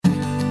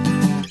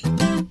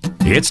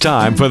It's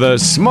time for the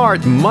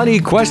Smart Money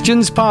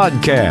Questions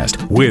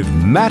Podcast with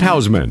Matt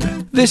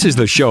Hausman. This is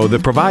the show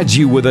that provides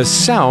you with a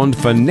sound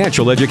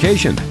financial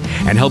education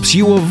and helps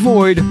you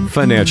avoid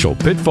financial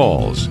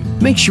pitfalls.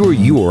 Make sure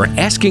you are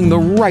asking the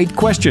right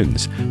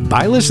questions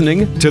by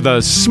listening to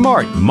the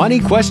Smart Money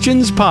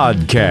Questions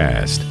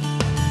Podcast.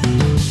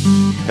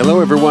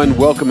 Hello, everyone.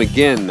 Welcome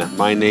again.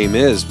 My name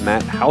is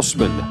Matt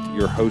Hausman,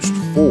 your host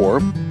for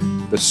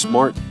the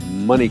Smart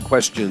Money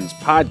Questions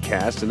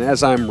Podcast. And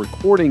as I'm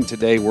recording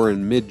today, we're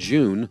in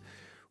mid-June.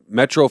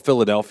 Metro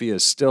Philadelphia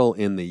is still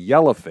in the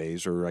yellow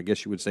phase, or I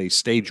guess you would say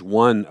stage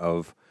one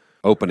of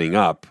opening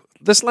up.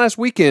 This last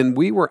weekend,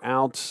 we were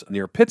out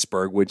near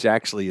Pittsburgh, which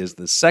actually is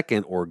the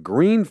second or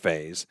green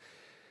phase.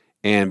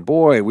 And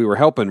boy, we were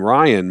helping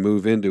Ryan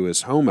move into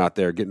his home out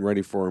there, getting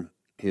ready for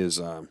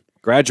his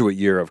graduate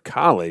year of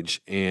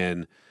college.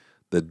 And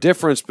the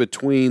difference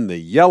between the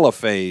yellow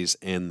phase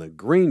and the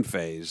green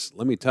phase,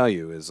 let me tell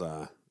you, is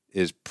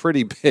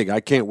pretty big.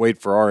 I can't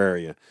wait for our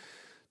area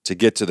to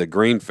get to the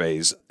green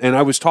phase. And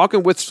I was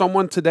talking with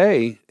someone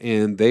today,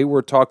 and they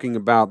were talking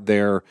about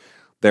their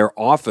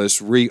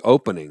office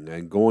reopening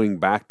and going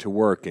back to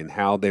work and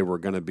how they were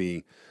going to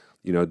be,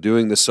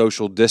 doing the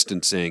social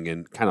distancing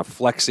and kind of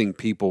flexing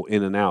people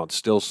in and out,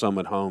 still some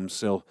at home,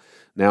 still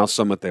now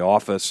some at the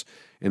office,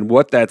 and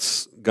what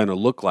that's going to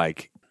look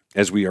like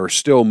as we are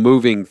still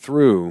moving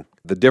through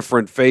the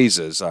different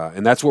phases.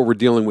 And that's what we're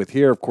dealing with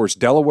here. Of course,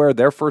 Delaware,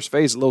 their first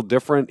phase is a little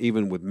different,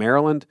 even with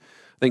Maryland.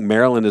 I think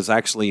Maryland is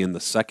actually in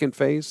the second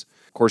phase.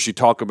 Of course, I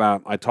talk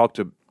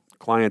to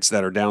clients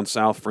that are down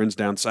south, friends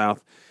down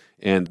south,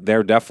 and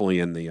they're definitely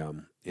in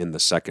the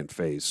second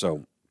phase.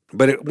 So,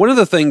 one of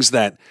the things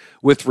that,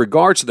 with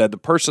regards to that, the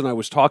person I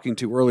was talking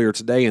to earlier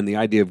today and the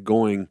idea of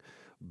going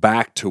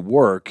back to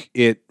work,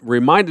 it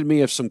reminded me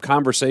of some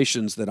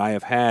conversations that I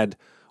have had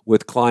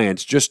with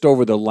clients just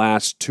over the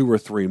last 2 or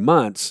 3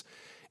 months.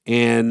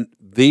 And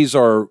these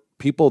are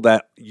people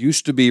that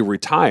used to be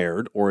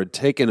retired or had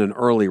taken an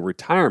early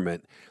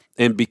retirement.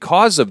 And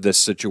because of this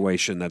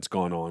situation that's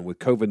gone on with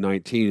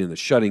COVID-19 and the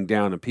shutting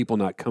down and people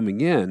not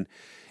coming in,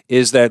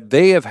 is that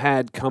they have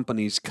had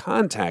companies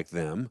contact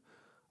them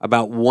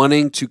about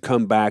wanting to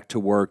come back to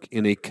work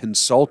in a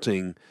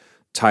consulting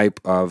type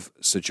of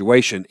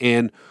situation.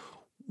 And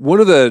one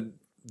of the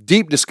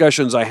deep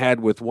discussions I had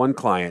with one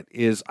client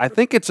is I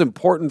think it's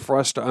important for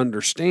us to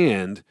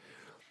understand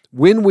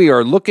when we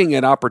are looking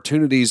at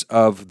opportunities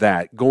of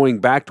that, going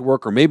back to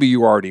work, or maybe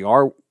you already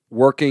are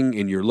working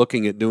and you're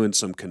looking at doing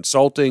some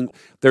consulting,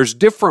 there's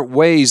different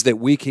ways that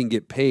we can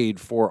get paid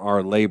for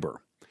our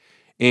labor.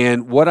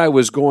 And what I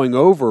was going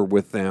over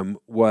with them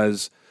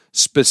was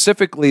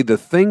specifically the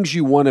things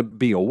you want to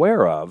be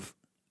aware of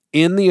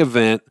in the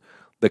event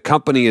the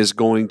company is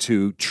going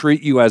to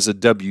treat you as a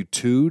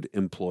W-2'd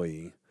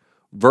employee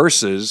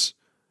versus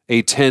a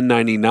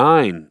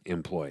 1099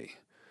 employee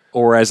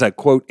or as a,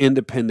 quote,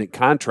 independent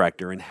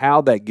contractor, and how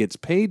that gets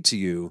paid to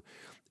you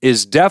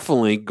is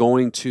definitely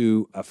going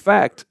to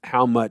affect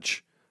how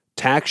much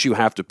tax you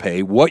have to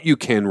pay, what you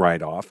can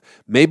write off.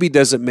 Maybe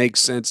does it make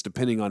sense,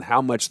 depending on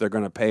how much they're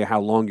going to pay,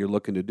 how long you're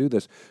looking to do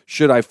this.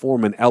 Should I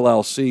form an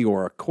LLC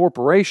or a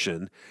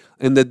corporation?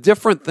 And the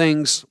different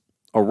things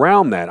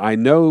around that. I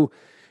know,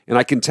 and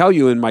I can tell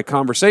you in my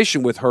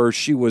conversation with her,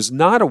 she was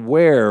not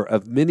aware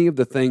of many of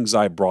the things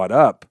I brought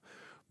up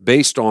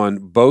based on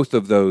both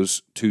of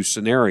those two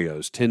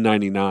scenarios,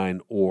 1099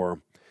 or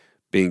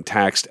being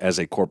taxed as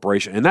a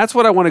corporation. And that's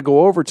what I want to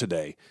go over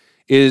today,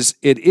 is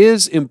it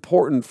is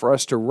important for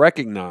us to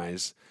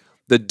recognize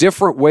the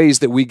different ways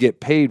that we get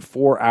paid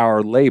for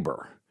our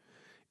labor.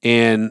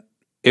 And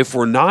if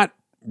we're not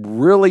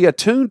really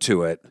attuned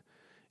to it,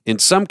 in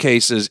some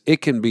cases,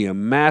 it can be a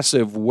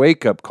massive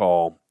wake-up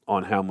call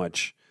on how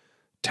much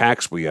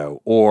tax we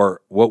owe or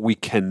what we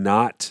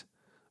cannot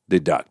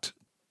deduct.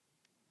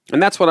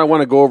 And that's what I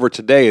want to go over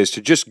today, is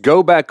to just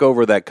go back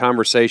over that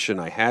conversation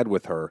I had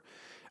with her.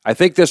 I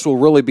think this will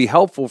really be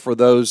helpful for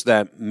those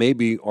that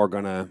maybe are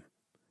going to,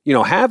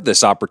 have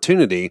this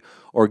opportunity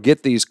or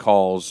get these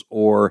calls,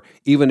 or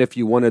even if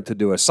you wanted to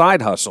do a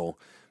side hustle,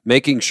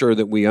 making sure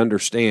that we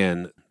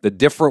understand the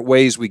different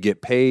ways we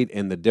get paid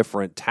and the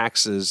different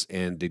taxes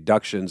and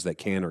deductions that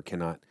can or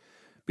cannot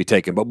be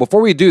taken. But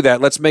before we do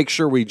that, let's make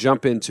sure we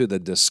jump into the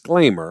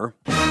disclaimer.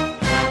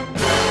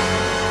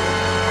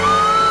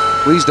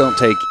 Please don't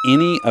take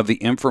any of the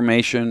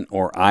information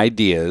or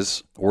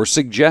ideas or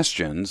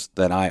suggestions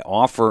that I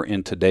offer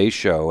in today's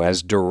show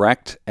as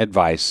direct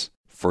advice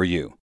for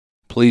you.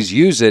 Please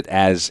use it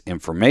as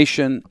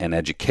information and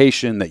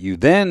education that you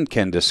then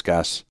can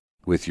discuss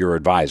with your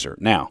advisor.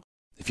 Now,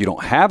 if you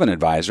don't have an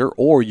advisor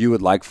or you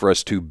would like for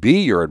us to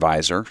be your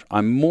advisor,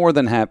 I'm more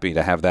than happy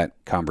to have that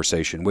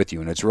conversation with you.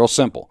 And it's real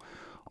simple.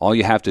 All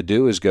you have to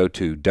do is go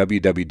to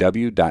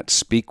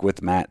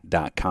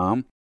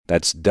www.speakwithmatt.com.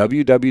 That's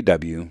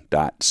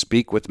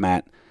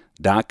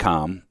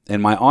www.speakwithmatt.com.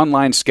 And my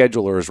online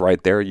scheduler is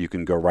right there. You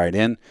can go right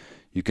in.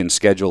 You can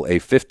schedule a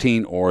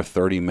 15 or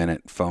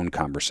 30-minute phone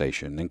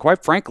conversation. And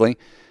quite frankly,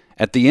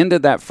 at the end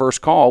of that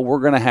first call, we're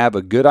going to have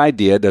a good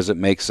idea. Does it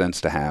make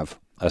sense to have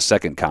a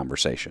second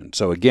conversation.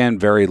 So again,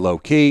 very low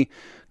key.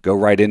 Go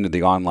right into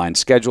the online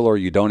scheduler.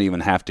 You don't even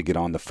have to get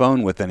on the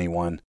phone with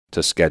anyone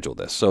to schedule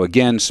this. So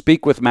again,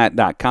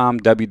 speakwithmatt.com,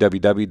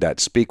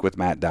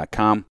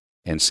 www.speakwithmatt.com,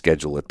 and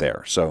schedule it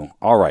there. So,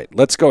 all right,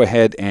 let's go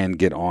ahead and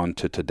get on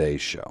to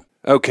today's show.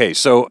 Okay,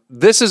 so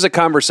this is a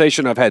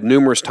conversation I've had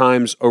numerous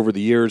times over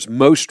the years,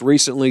 most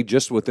recently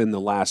just within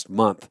the last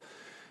month.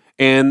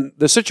 And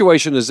the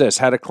situation is this: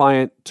 had a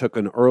client took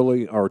an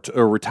early or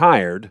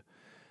retired,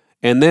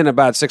 and then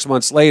about 6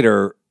 months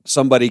later,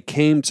 somebody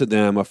came to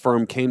them, a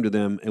firm came to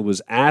them and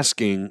was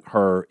asking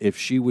her if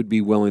she would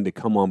be willing to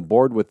come on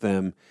board with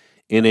them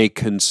in a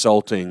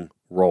consulting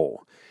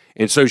role.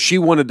 And so she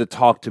wanted to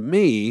talk to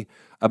me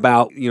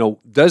about,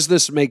 does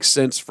this make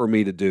sense for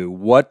me to do?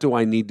 What do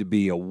I need to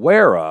be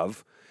aware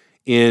of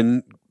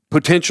in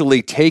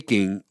potentially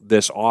taking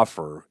this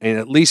offer and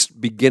at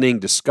least beginning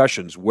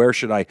discussions? Where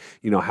should I,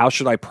 how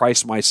should I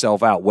price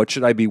myself out? What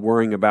should I be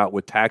worrying about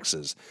with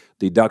taxes,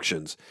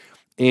 deductions?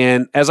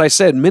 And as I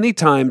said, many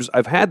times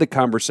I've had the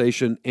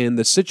conversation and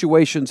the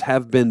situations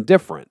have been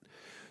different.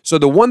 So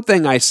the one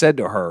thing I said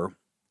to her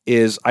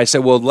is, I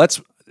said, well,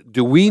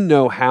 do we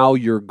know how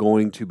you're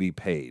going to be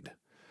paid?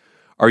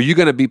 Are you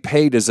going to be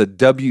paid as a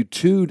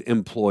W-2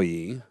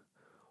 employee,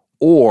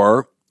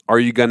 or are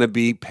you going to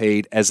be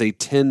paid as a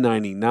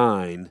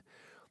 1099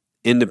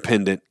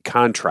 independent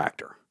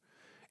contractor?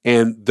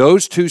 And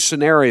those two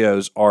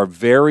scenarios are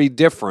very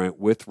different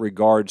with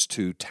regards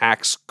to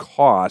tax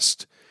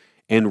cost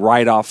and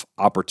write-off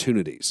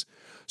opportunities.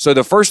 So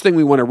the first thing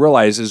we want to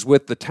realize is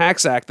with the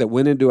Tax Act that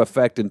went into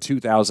effect in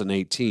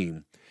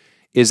 2018,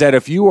 is that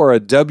if you are a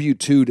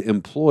W-2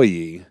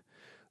 employee,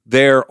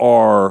 there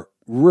are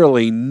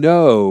really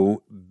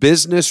no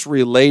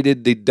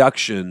business-related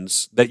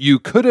deductions that you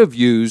could have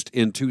used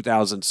in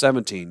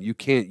 2017. You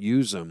can't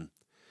use them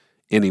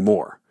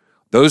anymore.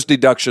 Those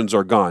deductions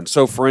are gone.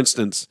 So for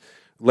instance,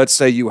 let's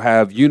say you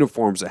have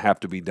uniforms that have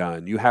to be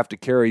done. You have to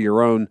carry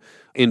your own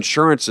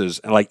insurances,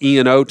 like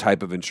E&O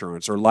type of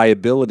insurance or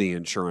liability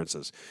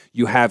insurances.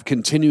 You have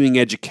continuing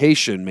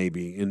education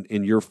maybe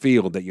in your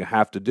field that you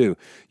have to do.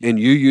 And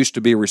you used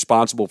to be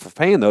responsible for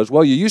paying those.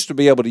 Well, you used to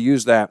be able to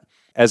use that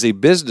as a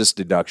business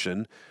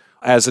deduction,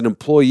 as an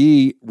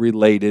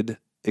employee-related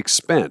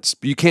expense.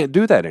 But you can't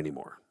do that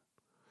anymore.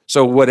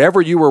 So whatever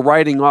you were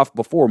writing off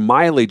before,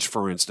 mileage,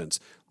 for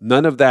instance,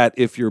 none of that,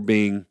 if you're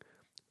being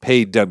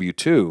paid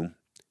W-2,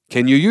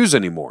 can you use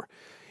anymore.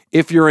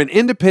 If you're an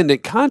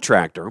independent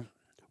contractor,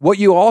 what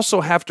you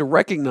also have to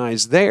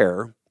recognize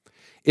there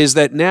is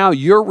that now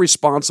you're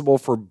responsible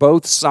for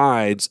both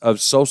sides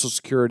of Social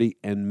Security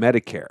and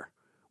Medicare,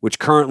 which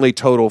currently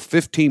total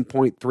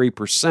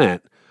 15.3%,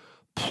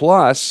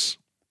 plus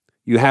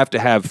you have to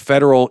have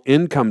federal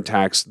income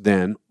tax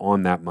then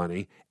on that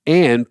money,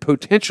 and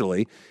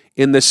potentially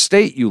in the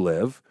state you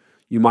live,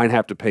 you might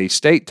have to pay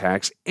state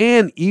tax.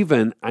 And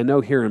even, I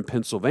know here in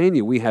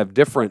Pennsylvania, we have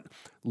different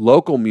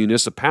local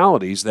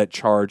municipalities that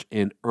charge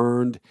an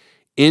earned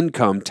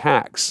income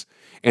tax.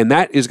 And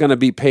that is going to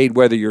be paid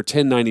whether you're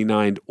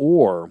 1099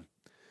 or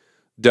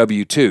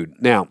W-2.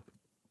 Now,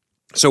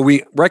 so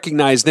we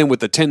recognize then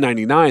with the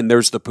 1099,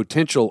 there's the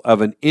potential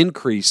of an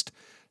increased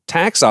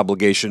tax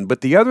obligation.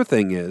 But the other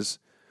thing is,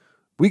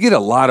 we get a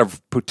lot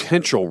of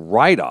potential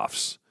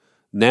write-offs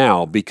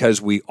now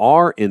because we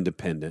are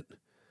independent.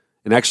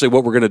 And actually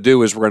what we're going to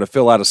do is we're going to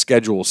fill out a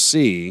Schedule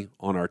C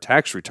on our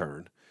tax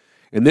return.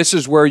 And this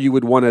is where you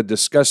would want to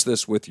discuss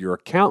this with your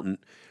accountant,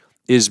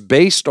 is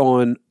based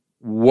on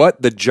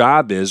what the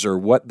job is or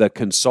what the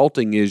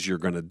consulting is you're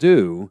going to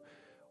do,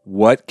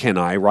 what can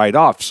I write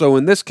off? So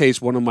in this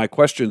case, one of my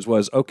questions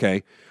was,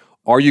 okay,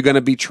 are you going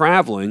to be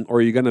traveling, or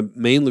are you going to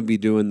mainly be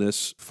doing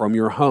this from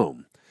your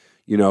home?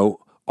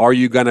 Are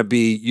you going to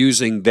be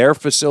using their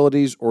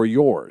facilities or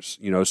yours?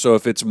 So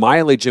if it's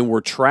mileage and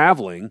we're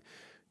traveling,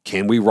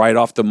 can we write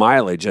off the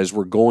mileage as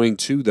we're going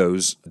to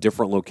those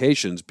different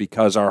locations?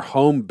 Because our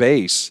home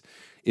base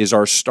is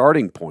our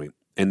starting point.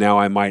 And now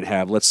I might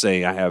have, let's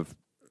say I have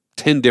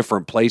 10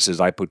 different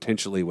places I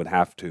potentially would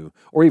have to,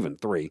 or even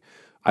 3,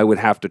 I would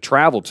have to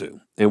travel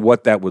to, and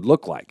what that would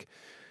look like.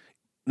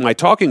 My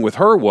talking with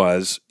her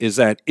is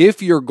that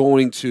if you're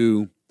going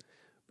to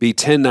be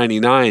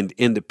 1099'd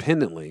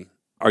independently,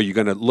 are you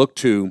going to look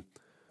to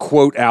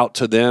quote out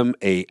to them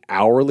a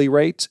hourly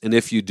rate? And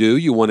if you do,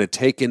 you want to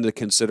take into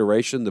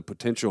consideration the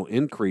potential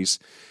increase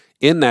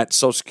in that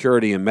Social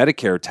Security and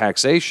Medicare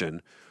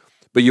taxation.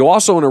 But you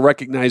also want to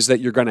recognize that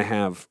you're going to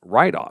have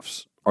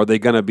write-offs. Are they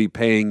going to be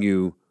paying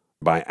you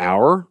by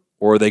hour,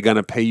 or are they going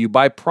to pay you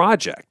by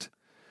project?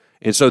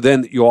 And so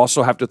then you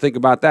also have to think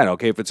about that.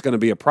 Okay, if it's going to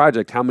be a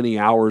project, how many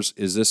hours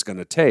is this going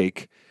to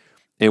take?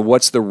 And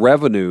what's the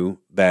revenue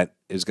that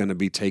is going to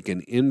be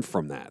taken in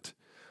from that?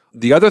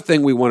 The other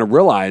thing we want to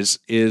realize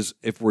is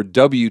if we're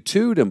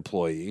W-2'd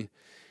employee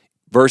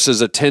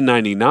versus a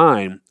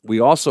 1099, we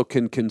also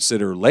can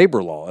consider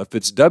labor law. If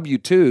it's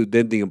W-2,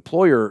 then the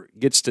employer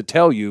gets to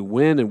tell you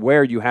when and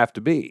where you have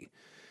to be.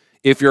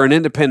 If you're an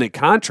independent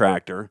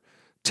contractor,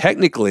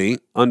 technically,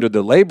 under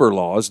the labor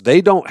laws,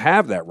 they don't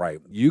have that right.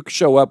 You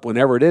show up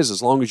whenever it is,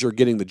 as long as you're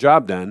getting the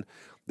job done,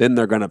 then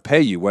they're going to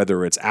pay you,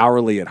 whether it's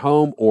hourly at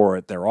home or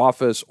at their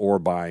office or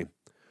by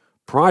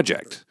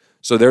project.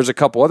 So there's a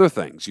couple other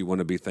things you want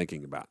to be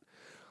thinking about.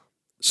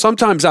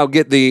 Sometimes I'll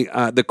get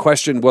the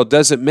question, well,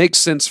 does it make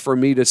sense for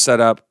me to set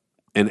up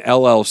an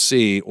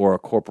LLC or a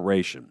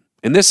corporation?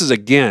 And this is,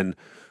 again,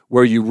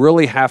 where you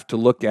really have to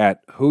look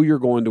at who you're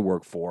going to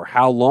work for,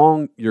 how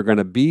long you're going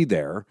to be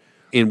there,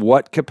 in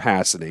what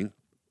capacity,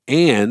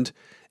 and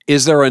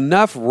is there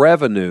enough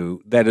revenue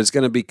that is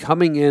going to be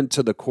coming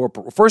into the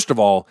corporate? First of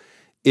all,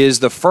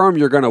 is the firm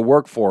you're going to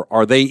work for,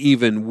 are they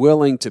even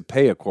willing to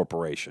pay a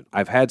corporation?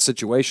 I've had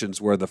situations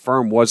where the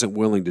firm wasn't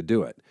willing to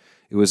do it.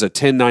 It was a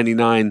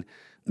 1099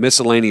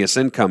 miscellaneous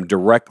income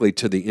directly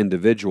to the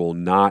individual,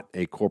 not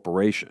a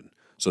corporation.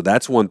 So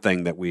that's one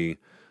thing that we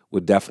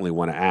would definitely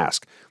want to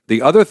ask.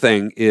 The other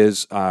thing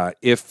is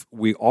if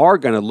we are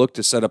going to look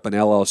to set up an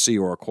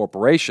LLC or a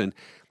corporation,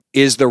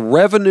 is the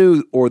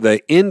revenue or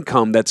the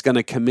income that's going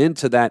to come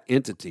into that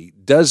entity,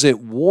 does it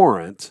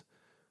warrant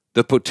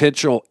the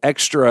potential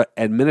extra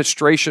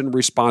administration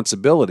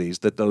responsibilities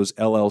that those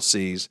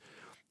LLCs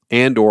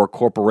and or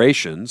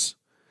corporations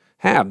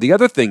have? The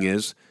other thing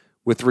is,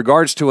 with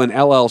regards to an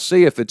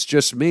LLC, if it's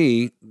just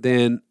me,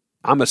 then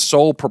I'm a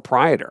sole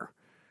proprietor.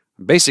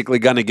 I'm basically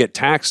going to get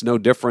taxed no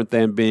different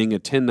than being a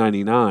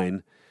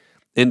 1099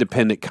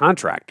 independent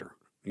contractor.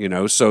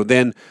 So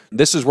then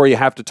this is where you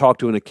have to talk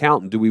to an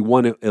accountant. Do we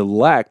want to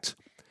elect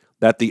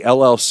that the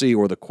LLC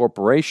or the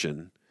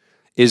corporation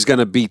is going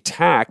to be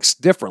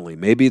taxed differently?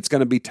 Maybe it's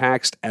going to be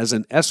taxed as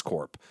an S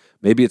Corp.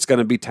 Maybe it's going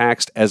to be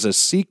taxed as a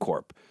C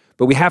Corp.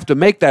 But we have to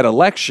make that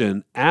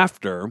election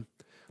after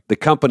the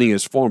company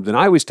is formed. And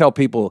I always tell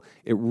people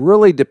it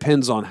really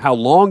depends on how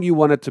long you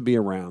want it to be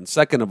around.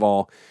 Second of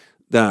all,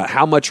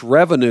 how much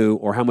revenue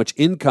or how much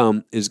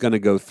income is going to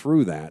go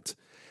through that.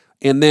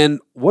 And then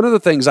one of the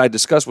things I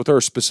discussed with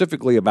her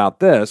specifically about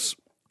this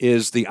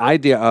is the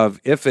idea of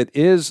if it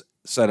is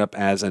set up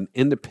as an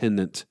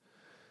independent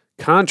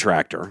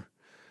contractor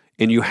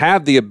and you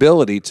have the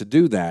ability to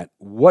do that,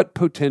 what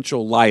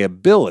potential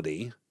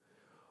liability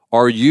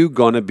are you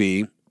going to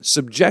be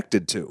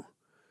subjected to?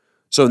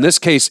 So in this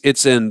case,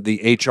 it's in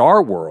the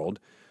HR world.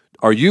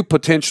 Are you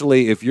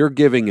potentially, if you're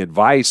giving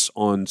advice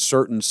on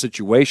certain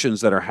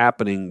situations that are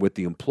happening with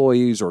the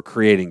employees or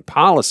creating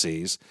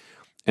policies,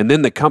 and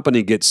then the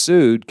company gets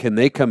sued, can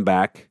they come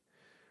back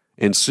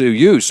and sue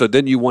you? So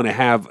then you want to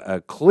have a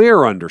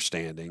clear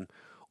understanding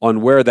on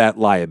where that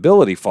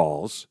liability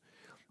falls.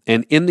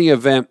 And in the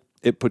event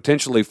it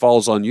potentially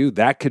falls on you,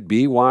 that could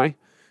be why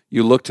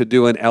you look to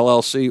do an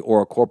LLC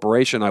or a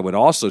corporation. I would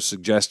also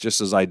suggest, just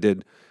as I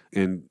did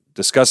in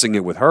discussing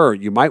it with her,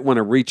 you might want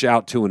to reach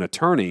out to an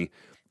attorney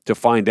to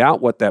find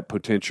out what that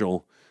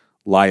potential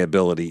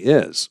liability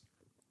is.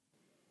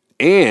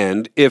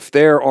 And if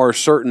there are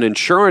certain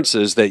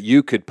insurances that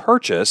you could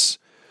purchase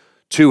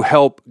to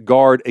help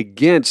guard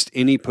against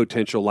any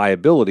potential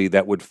liability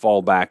that would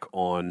fall back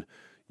on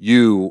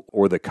you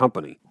or the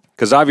company.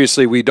 Because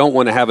obviously we don't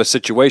want to have a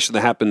situation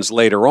that happens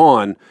later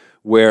on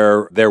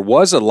where there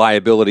was a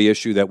liability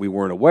issue that we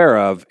weren't aware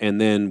of, and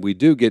then we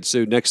do get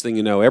sued. Next thing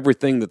you know,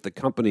 everything that the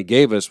company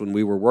gave us when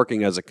we were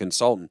working as a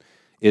consultant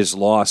is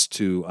lost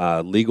to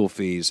legal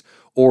fees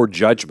or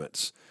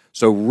judgments.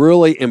 So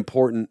really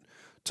important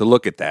to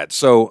look at that.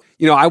 So,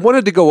 I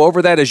wanted to go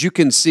over that. As you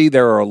can see,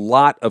 there are a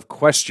lot of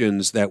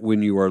questions that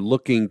when you are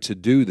looking to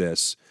do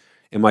this,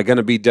 am I going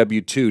to be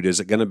W-2'd? Is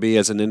it going to be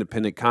as an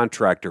independent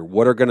contractor?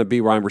 What are going to be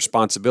my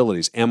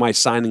responsibilities? Am I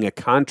signing a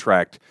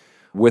contract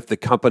with the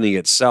company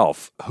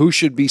itself? Who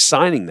should be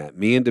signing that?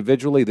 Me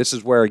individually? This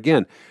is where,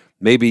 again,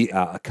 maybe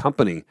a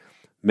company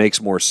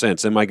makes more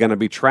sense. Am I going to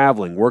be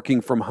traveling, working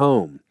from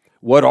home?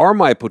 What are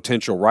my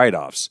potential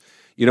write-offs?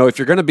 If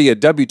you're going to be a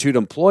W-2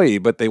 employee,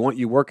 but they want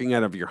you working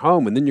out of your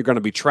home, and then you're going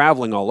to be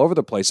traveling all over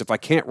the place, if I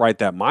can't write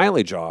that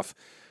mileage off,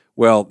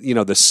 well,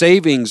 the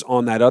savings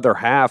on that other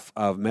half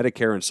of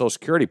Medicare and Social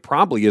Security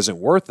probably isn't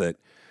worth it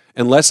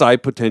unless I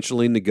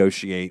potentially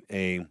negotiate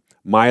a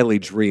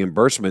mileage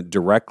reimbursement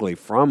directly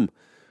from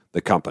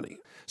the company.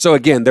 So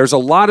again, there's a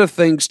lot of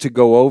things to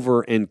go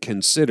over and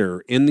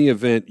consider in the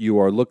event you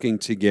are looking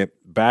to get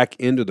back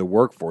into the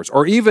workforce.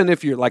 Or even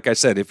if you're, like I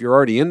said, if you're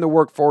already in the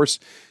workforce,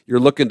 you're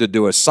looking to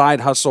do a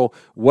side hustle,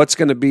 what's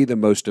going to be the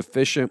most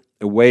efficient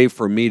way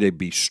for me to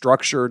be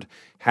structured,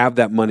 have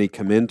that money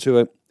come into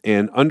it,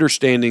 and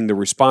understanding the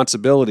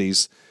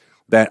responsibilities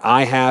that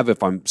I have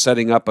if I'm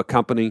setting up a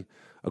company,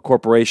 a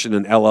corporation,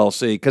 an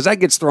LLC, because that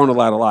gets thrown a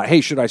lot.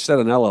 Hey, should I set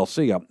an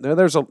LLC up?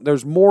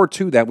 There's more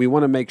to that. We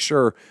want to make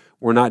sure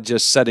we're not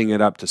just setting it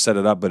up to set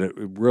it up, but it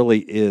really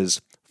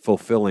is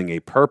fulfilling a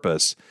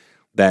purpose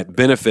that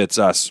benefits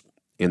us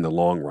in the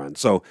long run.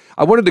 So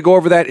I wanted to go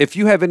over that. If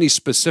you have any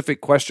specific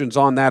questions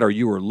on that or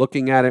you are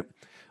looking at it,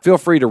 feel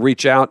free to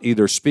reach out,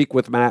 either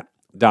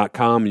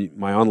speakwithmatt.com.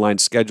 My online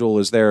schedule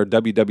is there,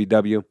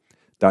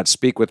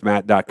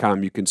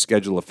 www.speakwithmatt.com. You can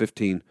schedule a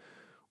 15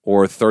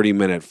 or a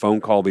 30-minute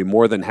phone call. I'll be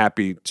more than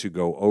happy to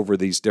go over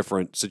these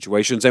different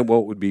situations and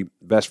what would be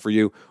best for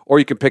you. Or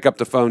you can pick up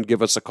the phone,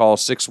 give us a call,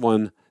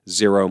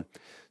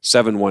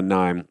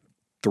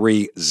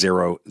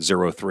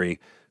 610-719-3003.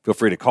 Feel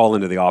free to call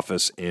into the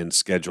office and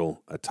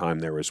schedule a time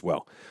there as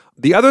well.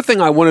 The other thing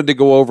I wanted to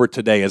go over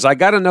today is I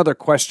got another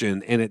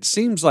question, and it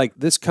seems like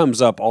this comes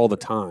up all the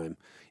time.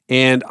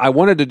 And I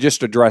wanted to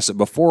just address it.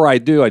 Before I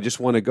do, I just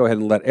want to go ahead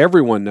and let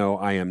everyone know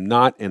I am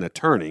not an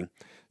attorney.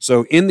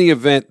 So in the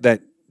event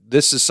that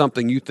this is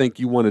something you think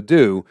you want to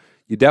do,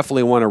 you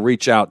definitely want to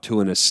reach out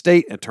to an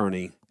estate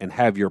attorney and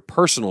have your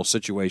personal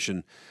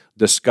situation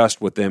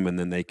discussed with them, and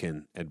then they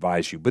can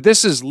advise you. But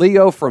this is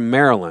Leo from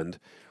Maryland.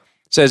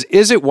 It says,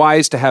 is it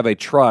wise to have a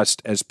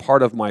trust as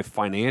part of my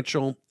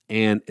financial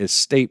and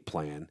estate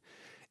plan?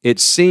 It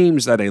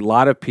seems that a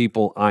lot of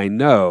people I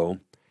know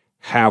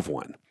have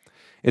one.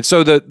 And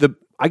so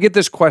I get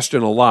this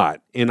question a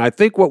lot, and I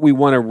think what we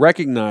want to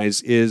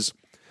recognize is,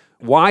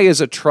 why is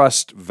a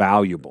trust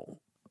valuable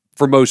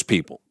for most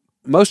people?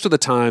 Most of the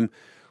time,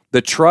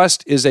 the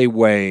trust is a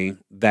way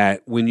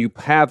that when you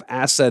have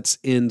assets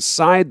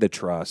inside the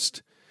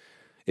trust,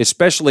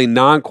 especially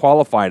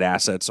non-qualified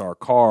assets, our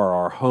car,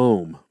 our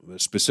home,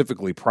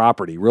 specifically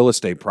property, real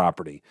estate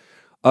property,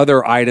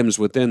 other items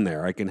within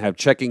there, I can have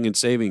checking and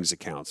savings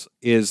accounts,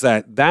 is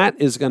that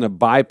is going to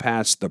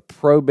bypass the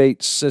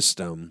probate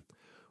system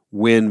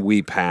when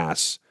we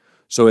pass.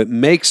 So it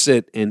makes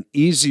it an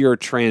easier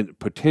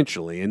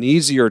potentially an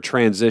easier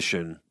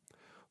transition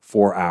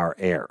for our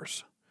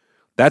heirs.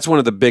 That's one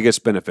of the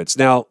biggest benefits.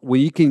 Now,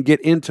 when you can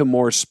get into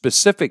more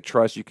specific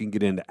trusts, you can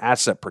get into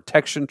asset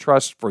protection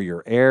trusts for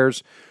your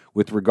heirs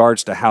with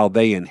regards to how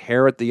they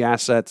inherit the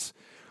assets.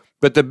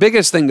 But the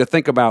biggest thing to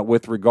think about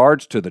with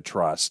regards to the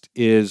trust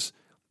is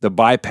the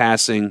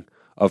bypassing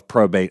of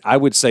probate. I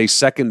would say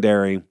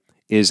secondary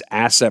is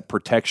asset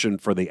protection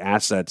for the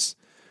assets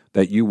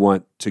that you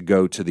want to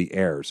go to the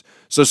heirs.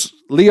 So,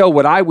 Leo,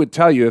 what I would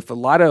tell you, if a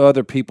lot of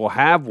other people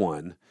have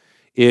one,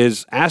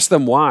 is ask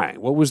them why.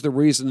 What was the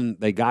reason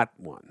they got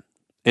one?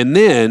 And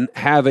then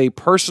have a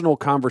personal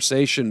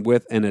conversation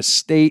with an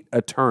estate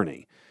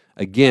attorney.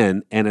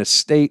 Again, an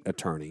estate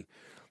attorney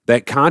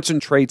that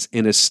concentrates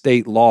in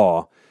estate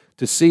law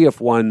to see if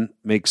one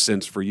makes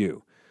sense for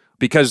you.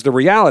 Because the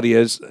reality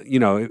is,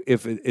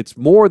 if it's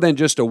more than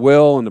just a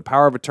will and the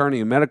power of attorney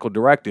and medical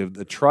directive,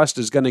 the trust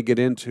is going to get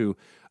into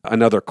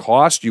another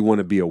cost. You want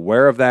to be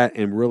aware of that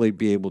and really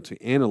be able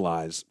to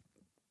analyze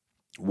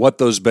what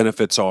those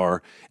benefits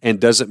are and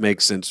does it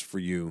make sense for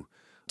you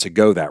to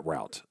go that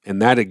route.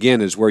 And that,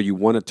 again, is where you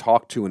want to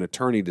talk to an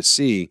attorney to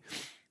see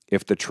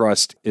if the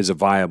trust is a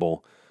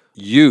viable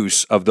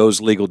use of those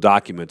legal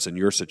documents in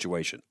your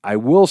situation. I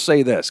will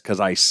say this because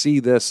I see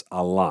this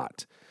a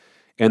lot,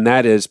 and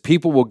that is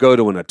people will go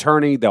to an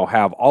attorney, they'll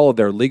have all of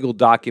their legal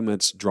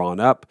documents drawn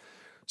up,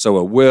 so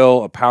a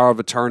will, a power of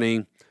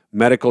attorney,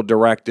 medical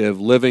directive,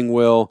 living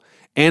will,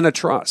 and a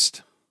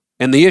trust.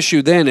 And the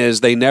issue then is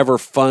they never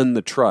fund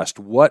the trust.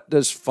 What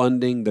does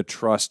funding the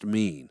trust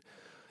mean?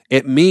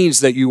 It means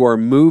that you are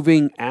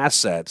moving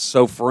assets.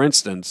 So for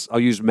instance, I'll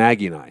use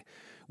Maggie and I.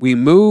 We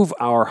move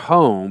our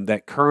home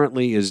that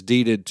currently is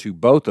deeded to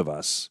both of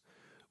us.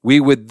 We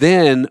would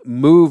then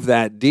move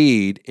that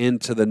deed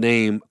into the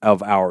name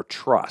of our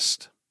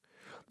trust.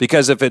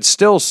 Because if it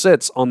still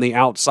sits on the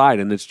outside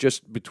and it's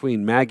just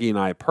between Maggie and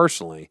I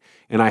personally,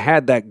 and I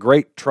had that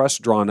great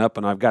trust drawn up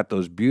and I've got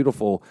those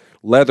beautiful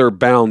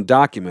leather-bound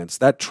documents,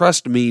 that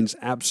trust means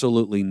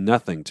absolutely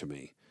nothing to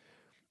me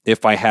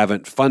if I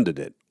haven't funded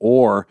it.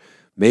 Or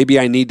maybe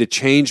I need to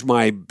change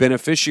my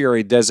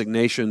beneficiary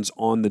designations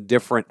on the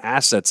different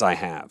assets I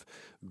have,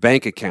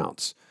 bank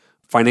accounts,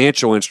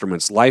 financial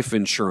instruments, life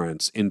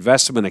insurance,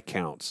 investment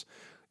accounts,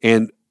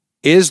 and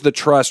is the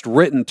trust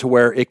written to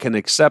where it can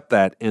accept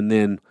that and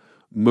then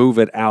move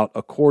it out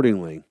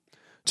accordingly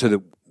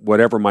to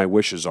whatever my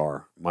wishes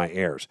are, my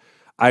heirs?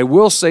 I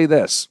will say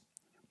this.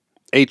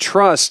 A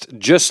trust,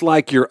 just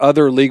like your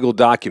other legal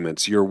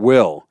documents, your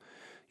will,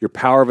 your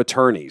power of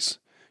attorneys,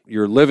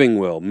 your living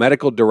will,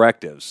 medical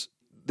directives,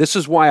 this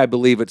is why I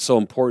believe it's so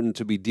important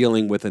to be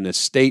dealing with an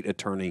estate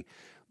attorney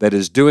that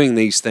is doing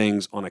these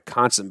things on a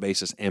constant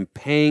basis and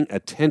paying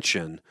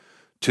attention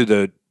to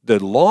the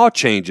law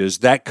changes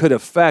that could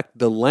affect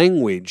the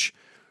language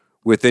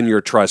within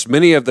your trust.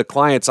 Many of the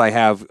clients I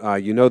have,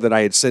 that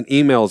I had sent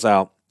emails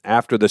out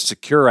after the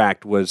Secure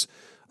Act was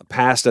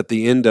passed at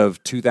the end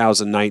of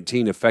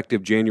 2019,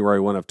 effective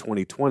January 1 of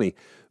 2020.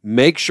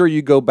 Make sure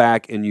you go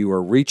back and you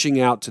are reaching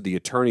out to the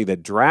attorney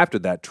that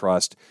drafted that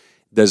trust.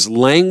 Does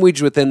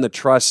language within the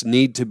trust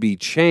need to be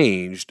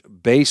changed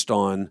based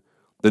on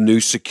the new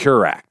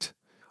Secure Act?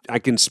 I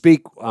can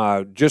speak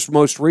just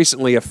most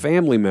recently, a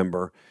family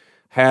member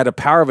had a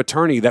power of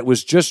attorney that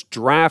was just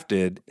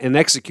drafted and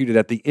executed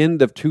at the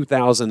end of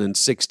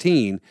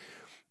 2016.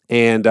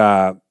 And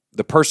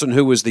the person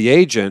who was the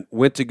agent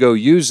went to go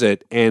use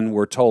it and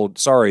were told,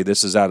 sorry,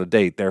 this is out of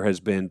date. There has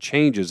been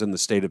changes in the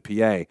state of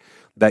PA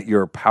that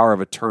your power of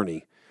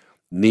attorney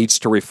needs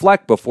to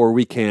reflect before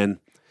we can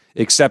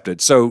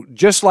accepted. So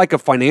just like a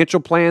financial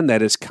plan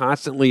that is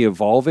constantly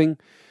evolving,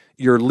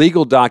 your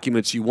legal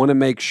documents, you want to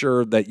make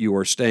sure that you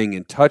are staying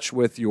in touch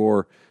with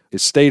your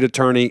estate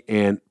attorney,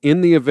 and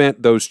in the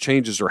event those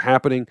changes are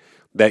happening,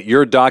 that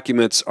your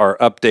documents are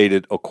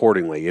updated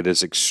accordingly. It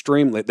is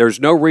extremely, there's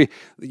no, we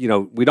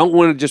don't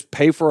want to just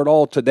pay for it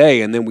all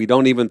today and then we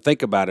don't even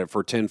think about it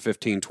for 10,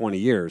 15, 20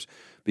 years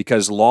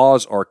because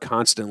laws are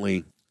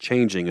constantly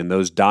changing and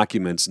those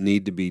documents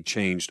need to be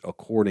changed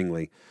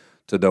accordingly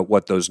to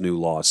what those new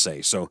laws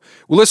say. So,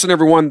 well, listen,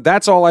 everyone,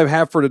 that's all I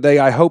have for today.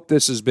 I hope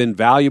this has been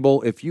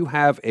valuable. If you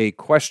have a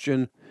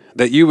question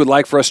that you would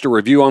like for us to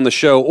review on the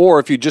show, or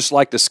if you'd just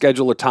like to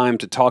schedule a time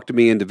to talk to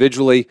me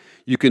individually,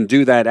 you can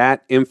do that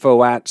at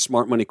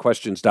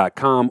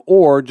info@smartmoneyquestions.com,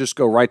 or just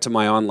go right to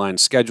my online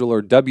scheduler,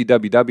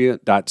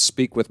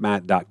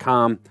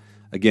 www.speakwithmatt.com.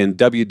 Again,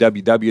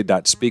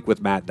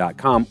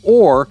 www.speakwithmatt.com,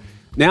 or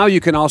now you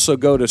can also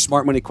go to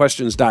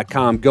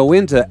smartmoneyquestions.com, go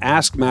into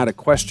Ask Matt a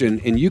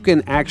Question, and you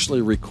can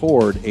actually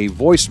record a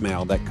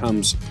voicemail that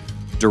comes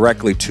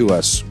directly to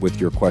us with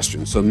your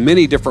questions. So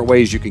many different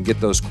ways you can get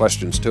those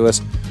questions to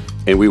us,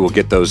 and we will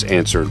get those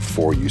answered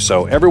for you.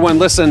 So everyone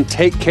listen,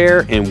 take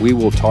care, and we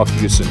will talk to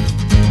you soon.